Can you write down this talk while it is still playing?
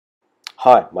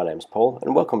Hi, my name's Paul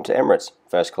and welcome to Emirates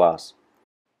First Class.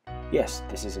 Yes,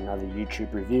 this is another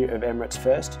YouTube review of Emirates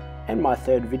First and my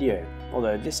third video,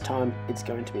 although this time it's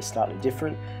going to be slightly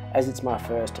different as it's my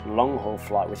first long-haul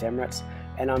flight with Emirates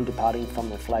and I'm departing from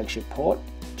the flagship port,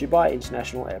 Dubai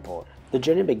International Airport. The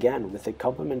journey began with a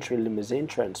complimentary limousine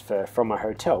transfer from a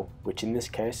hotel, which in this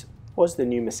case was the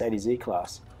new Mercedes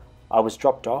E-Class. I was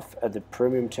dropped off at the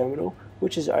premium terminal,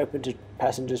 which is open to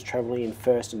passengers travelling in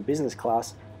first and business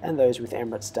class and those with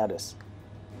Emirates status.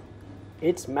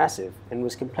 It's massive and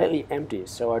was completely empty,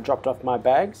 so I dropped off my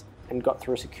bags and got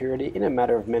through security in a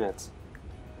matter of minutes.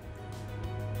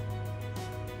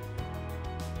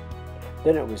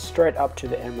 Then it was straight up to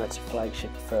the Emirates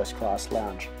flagship first class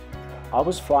lounge. I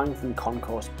was flying from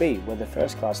Concourse B, where the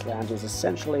first class lounge is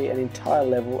essentially an entire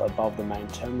level above the main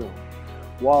terminal.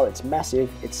 While it's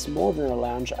massive, it's smaller than the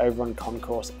lounge over on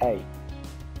Concourse A.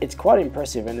 It's quite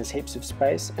impressive and there's heaps of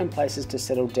space and places to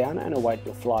settle down and await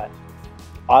your flight.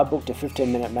 I booked a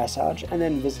 15-minute massage and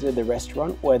then visited the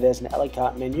restaurant where there's an a la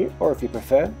carte menu, or if you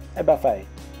prefer, a buffet.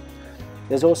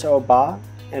 There's also a bar,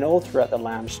 and all throughout the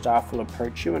lounge staff will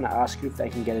approach you and ask you if they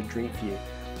can get a drink for you.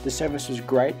 The service was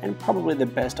great and probably the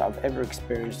best I've ever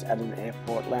experienced at an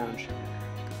airport lounge.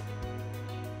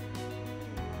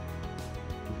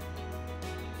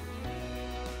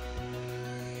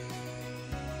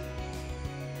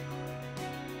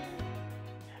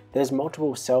 There's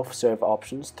multiple self-serve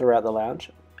options throughout the lounge,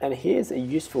 and here's a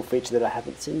useful feature that I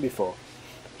haven't seen before.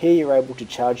 Here you're able to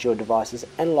charge your devices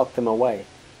and lock them away.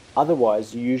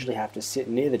 Otherwise, you usually have to sit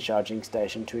near the charging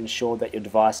station to ensure that your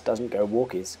device doesn't go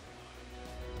walkies.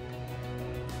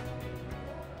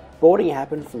 Boarding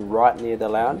happened from right near the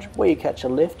lounge, where you catch a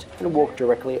lift and walk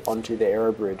directly onto the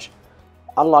aero bridge.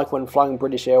 Unlike when flying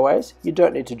British Airways, you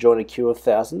don't need to join a queue of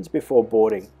thousands before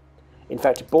boarding. In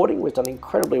fact, boarding was done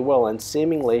incredibly well and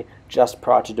seemingly just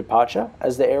prior to departure,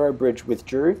 as the aero bridge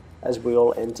withdrew as we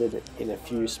all entered in a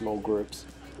few small groups.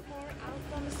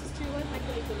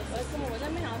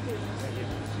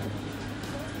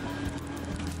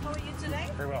 How are you today?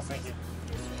 Very well, thank you.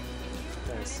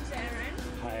 Thanks. My name's Aaron.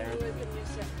 Hi, Aaron.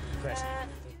 Great.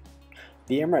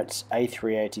 The Emirates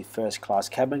A380 First Class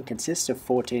cabin consists of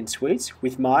 14 suites,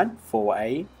 with mine,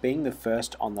 4A, being the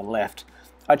first on the left.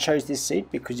 I chose this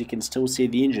seat because you can still see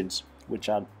the engines, which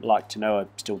I'd like to know are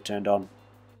still turned on.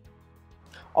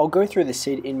 I'll go through the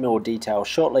seat in more detail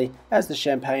shortly as the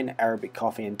champagne, Arabic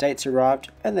coffee and dates arrived,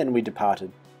 and then we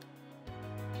departed.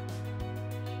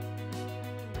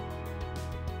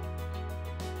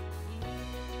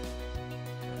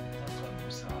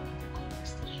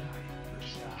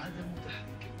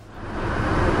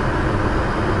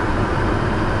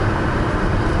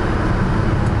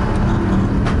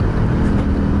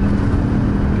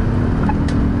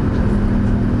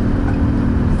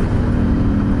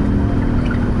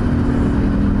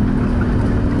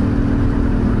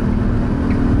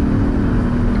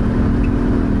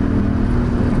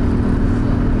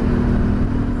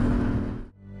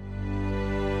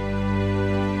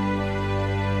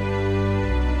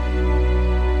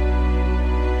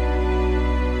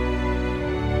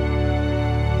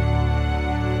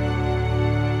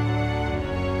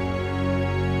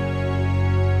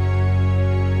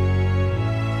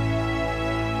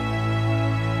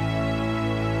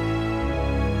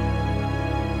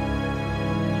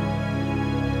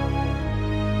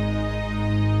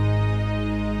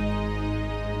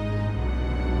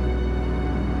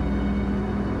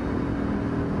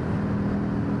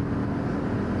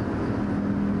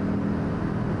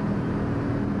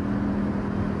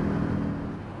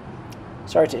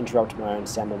 Sorry to interrupt my own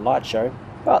sound and light show,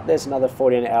 but there's another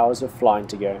 14 hours of flying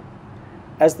to go.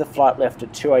 As the flight left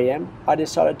at 2 AM, I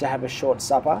decided to have a short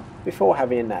supper before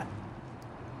having a nap.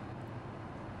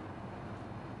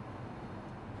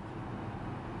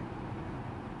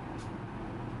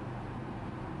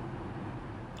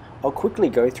 I'll quickly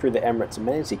go through the Emirates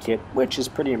amenity kit, which is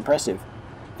pretty impressive.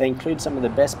 They include some of the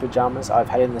best pyjamas I've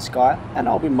had in the sky, and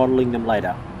I'll be modelling them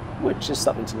later, which is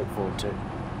something to look forward to.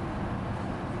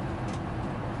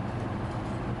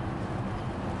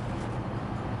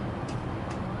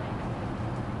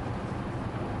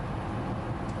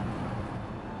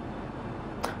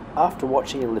 After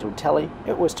watching a little telly,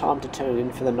 it was time to turn it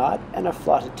in for the night, and a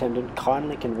flight attendant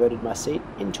kindly converted my seat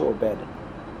into a bed.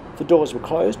 The doors were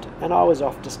closed and I was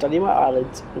off to study my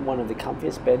eyelids in one of the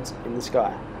comfiest beds in the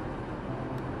sky.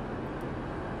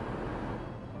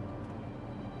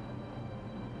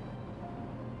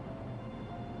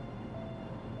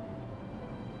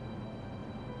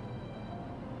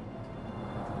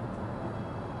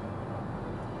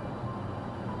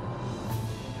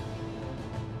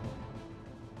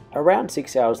 Around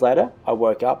 6 hours later, I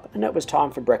woke up and it was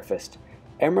time for breakfast.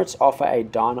 Emirates offer a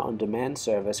dine-on-demand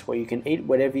service where you can eat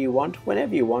whatever you want,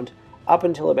 whenever you want, up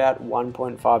until about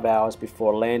 1.5 hours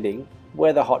before landing,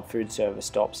 where the hot food service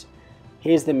stops.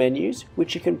 Here's the menus,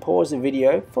 which you can pause the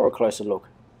video for a closer look.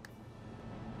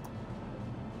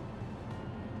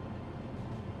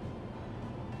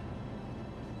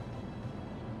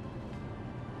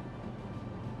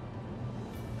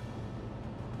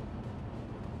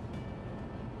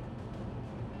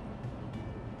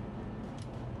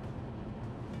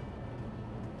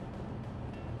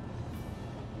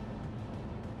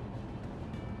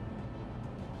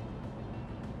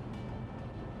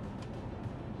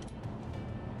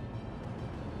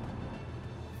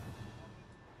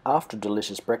 After a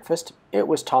delicious breakfast, it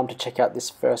was time to check out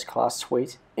this first class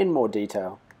suite in more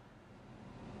detail.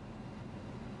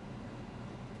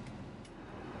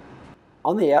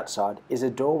 On the outside is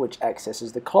a door which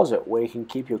accesses the closet where you can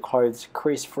keep your clothes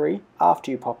crease-free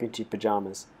after you pop into your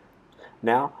pajamas.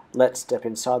 Now, let's step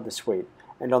inside the suite,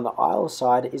 and on the aisle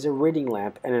side is a reading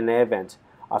lamp and an air vent.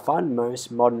 I find most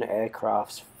modern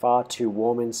aircrafts far too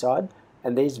warm inside,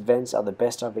 and these vents are the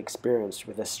best I've experienced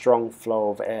with a strong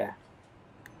flow of air.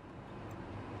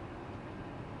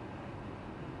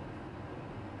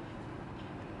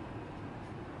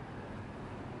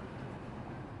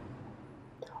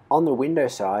 On the window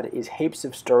side is heaps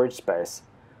of storage space,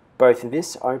 both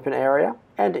this open area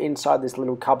and inside this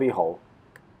little cubby hole.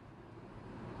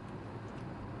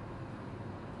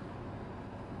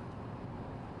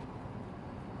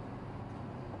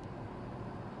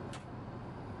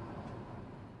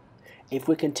 If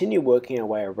we continue working our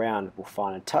way around, we'll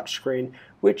find a touchscreen,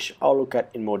 which I'll look at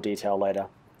in more detail later,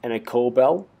 and a call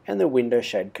bell and the window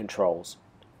shade controls.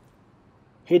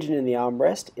 Hidden in the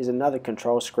armrest is another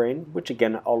control screen, which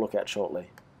again I'll look at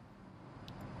shortly.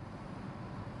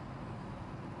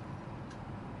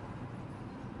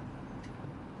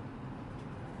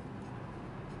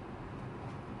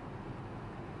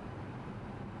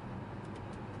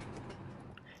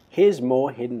 Here's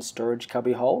more hidden storage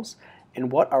cubby holes,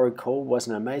 and what I recall was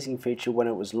an amazing feature when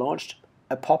it was launched,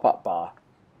 a pop-up bar.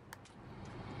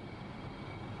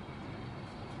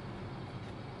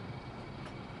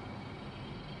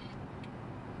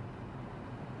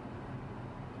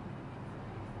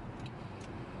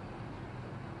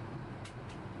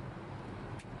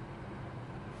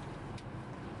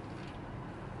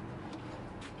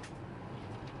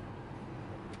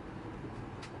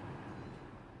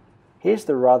 Here's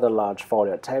the rather large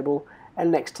fold-out table,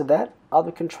 and next to that are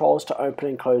the controls to open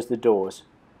and close the doors.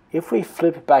 If we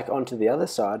flip back onto the other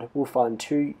side, we'll find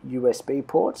two USB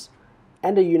ports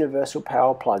and a universal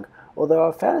power plug, although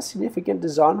I found a significant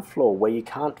design flaw where you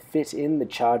can't fit in the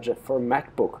charger for a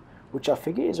MacBook, which I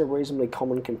figure is a reasonably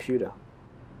common computer.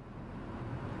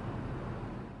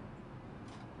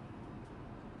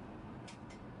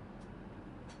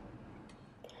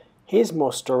 Here's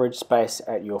more storage space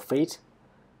at your feet.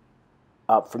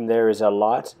 Up from there is a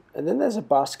light, and then there's a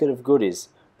basket of goodies.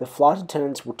 The flight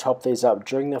attendants will top these up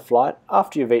during the flight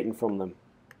after you've eaten from them.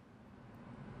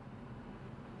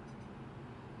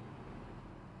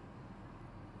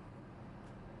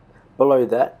 Below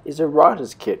that is a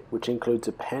writer's kit, which includes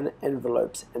a pen,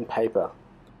 envelopes, and paper.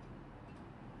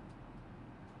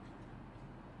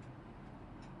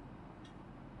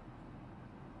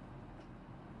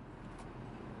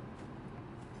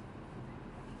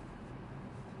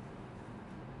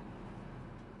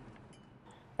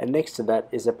 And next to that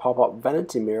is a pop-up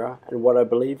vanity mirror and what I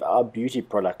believe are beauty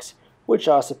products, which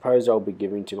I suppose I'll be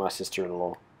giving to my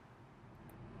sister-in-law.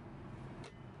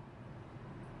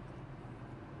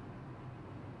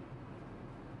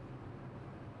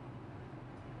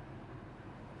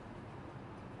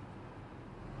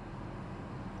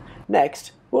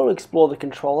 Next, we'll explore the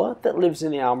controller that lives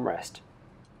in the armrest.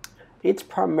 It's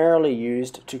primarily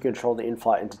used to control the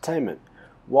in-flight entertainment,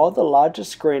 while the larger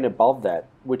screen above that,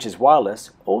 which is wireless,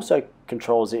 also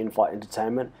controls the in-flight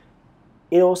entertainment.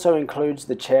 It also includes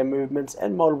the chair movements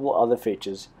and multiple other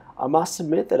features. I must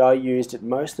admit that I used it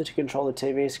mostly to control the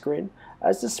TV screen,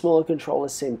 as the smaller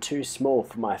controllers seemed too small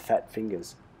for my fat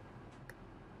fingers.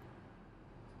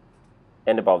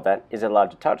 And above that is a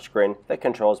larger touchscreen that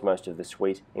controls most of the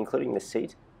suite, including the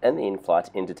seat and the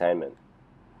in-flight entertainment.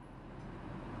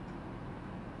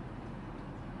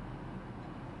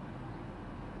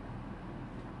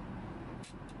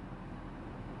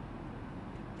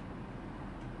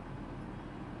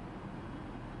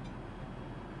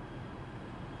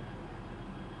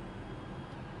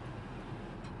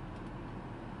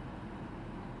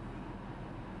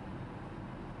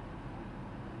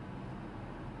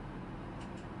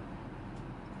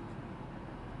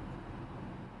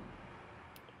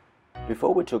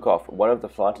 Before we took off, one of the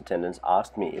flight attendants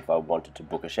asked me if I wanted to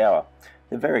book a shower.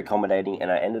 They're very accommodating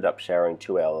and I ended up showering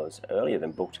 2 hours earlier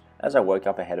than booked as I woke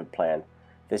up ahead of plan.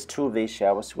 There's 2 of these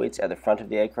shower suites at the front of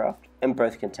the aircraft and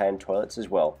both contain toilets as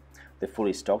well. They're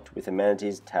fully stocked with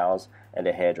amenities, towels and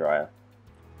a hairdryer.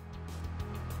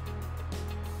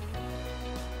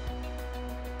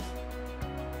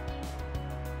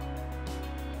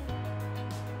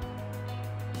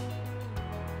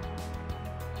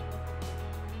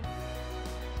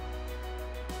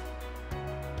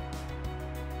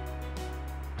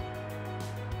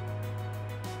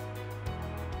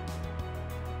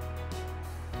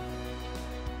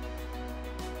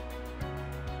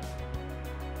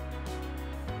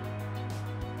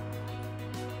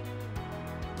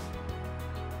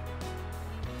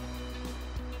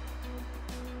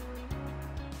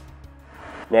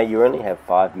 Now you only have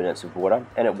 5 minutes of water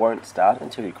and it won't start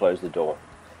until you close the door.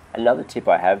 Another tip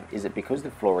I have is that because the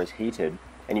floor is heated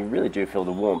and you really do feel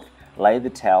the warmth, lay the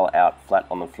towel out flat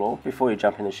on the floor before you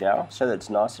jump in the shower so that it's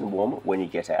nice and warm when you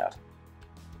get out.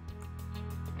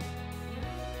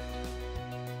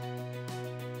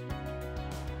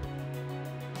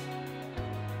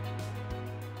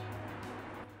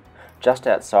 Just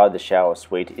outside the shower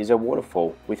suite is a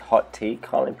waterfall with hot tea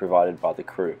kindly provided by the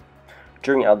crew.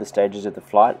 During other stages of the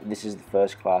flight, this is the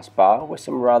first class bar where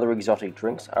some rather exotic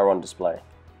drinks are on display.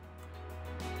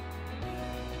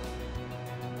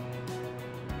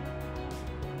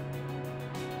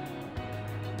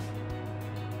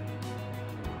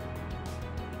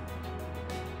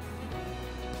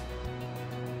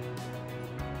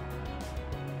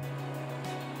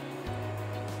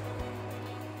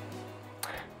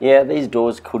 Yeah, these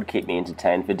doors could keep me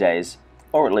entertained for days,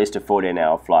 or at least a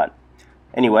 14-hour flight.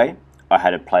 Anyway, I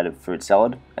had a plate of fruit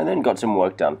salad and then got some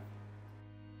work done.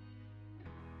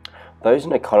 Those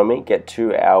in economy get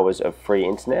 2 hours of free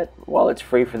internet, while it's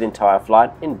free for the entire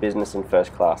flight in business and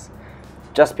first class.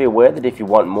 Just be aware that if you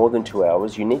want more than 2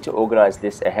 hours, you need to organise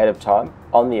this ahead of time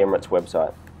on the Emirates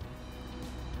website.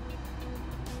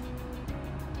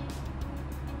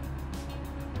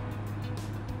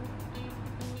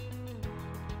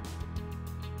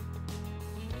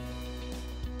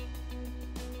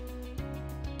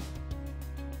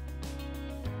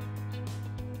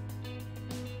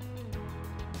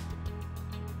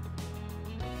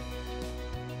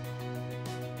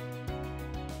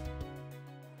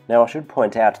 Now I should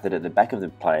point out that at the back of the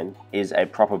plane is a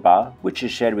proper bar which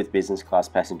is shared with business class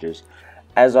passengers.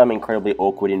 As I'm incredibly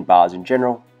awkward in bars in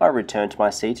general, I return to my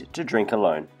seat to drink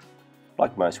alone,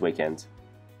 like most weekends.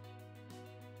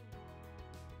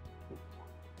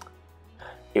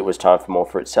 It was time for more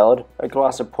fruit salad, a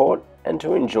glass of port, and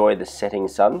to enjoy the setting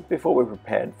sun before we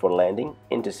prepared for landing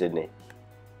into Sydney.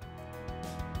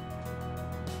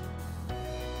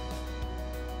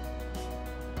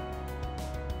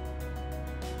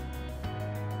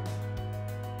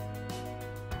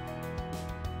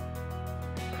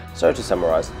 So to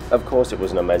summarise, of course it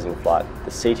was an amazing flight. The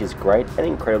seat is great and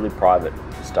incredibly private.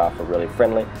 The staff are really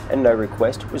friendly and no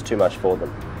request was too much for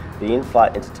them. The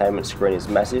in-flight entertainment screen is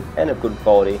massive and of good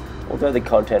quality, although the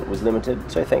content was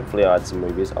limited, so thankfully I had some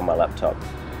movies on my laptop.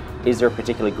 Is there a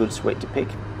particularly good suite to pick?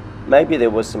 Maybe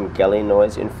there was some galley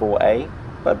noise in 4A,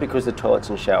 but because the toilets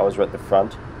and showers are at the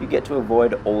front, you get to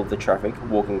avoid all of the traffic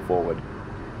walking forward.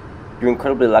 You're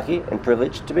incredibly lucky and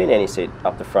privileged to be in any seat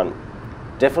up the front.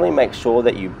 Definitely make sure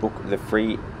that you book the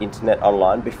free internet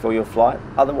online before your flight,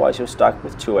 otherwise you're stuck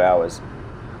with 2 hours.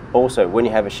 Also, when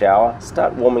you have a shower,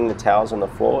 start warming the towels on the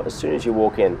floor as soon as you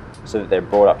walk in so that they're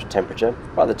brought up to temperature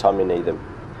by the time you need them.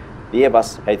 The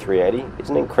Airbus A380 is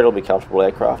an incredibly comfortable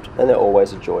aircraft and they're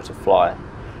always a joy to fly.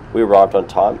 We arrived on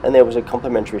time and there was a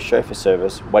complimentary chauffeur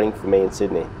service waiting for me in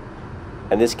Sydney.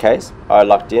 In this case, I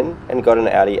lucked in and got an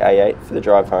Audi A8 for the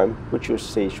drive home, which you'll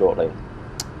see shortly.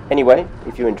 Anyway,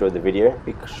 if you enjoyed the video,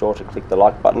 be sure to click the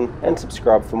like button and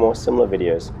subscribe for more similar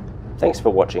videos. Thanks for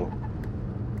watching.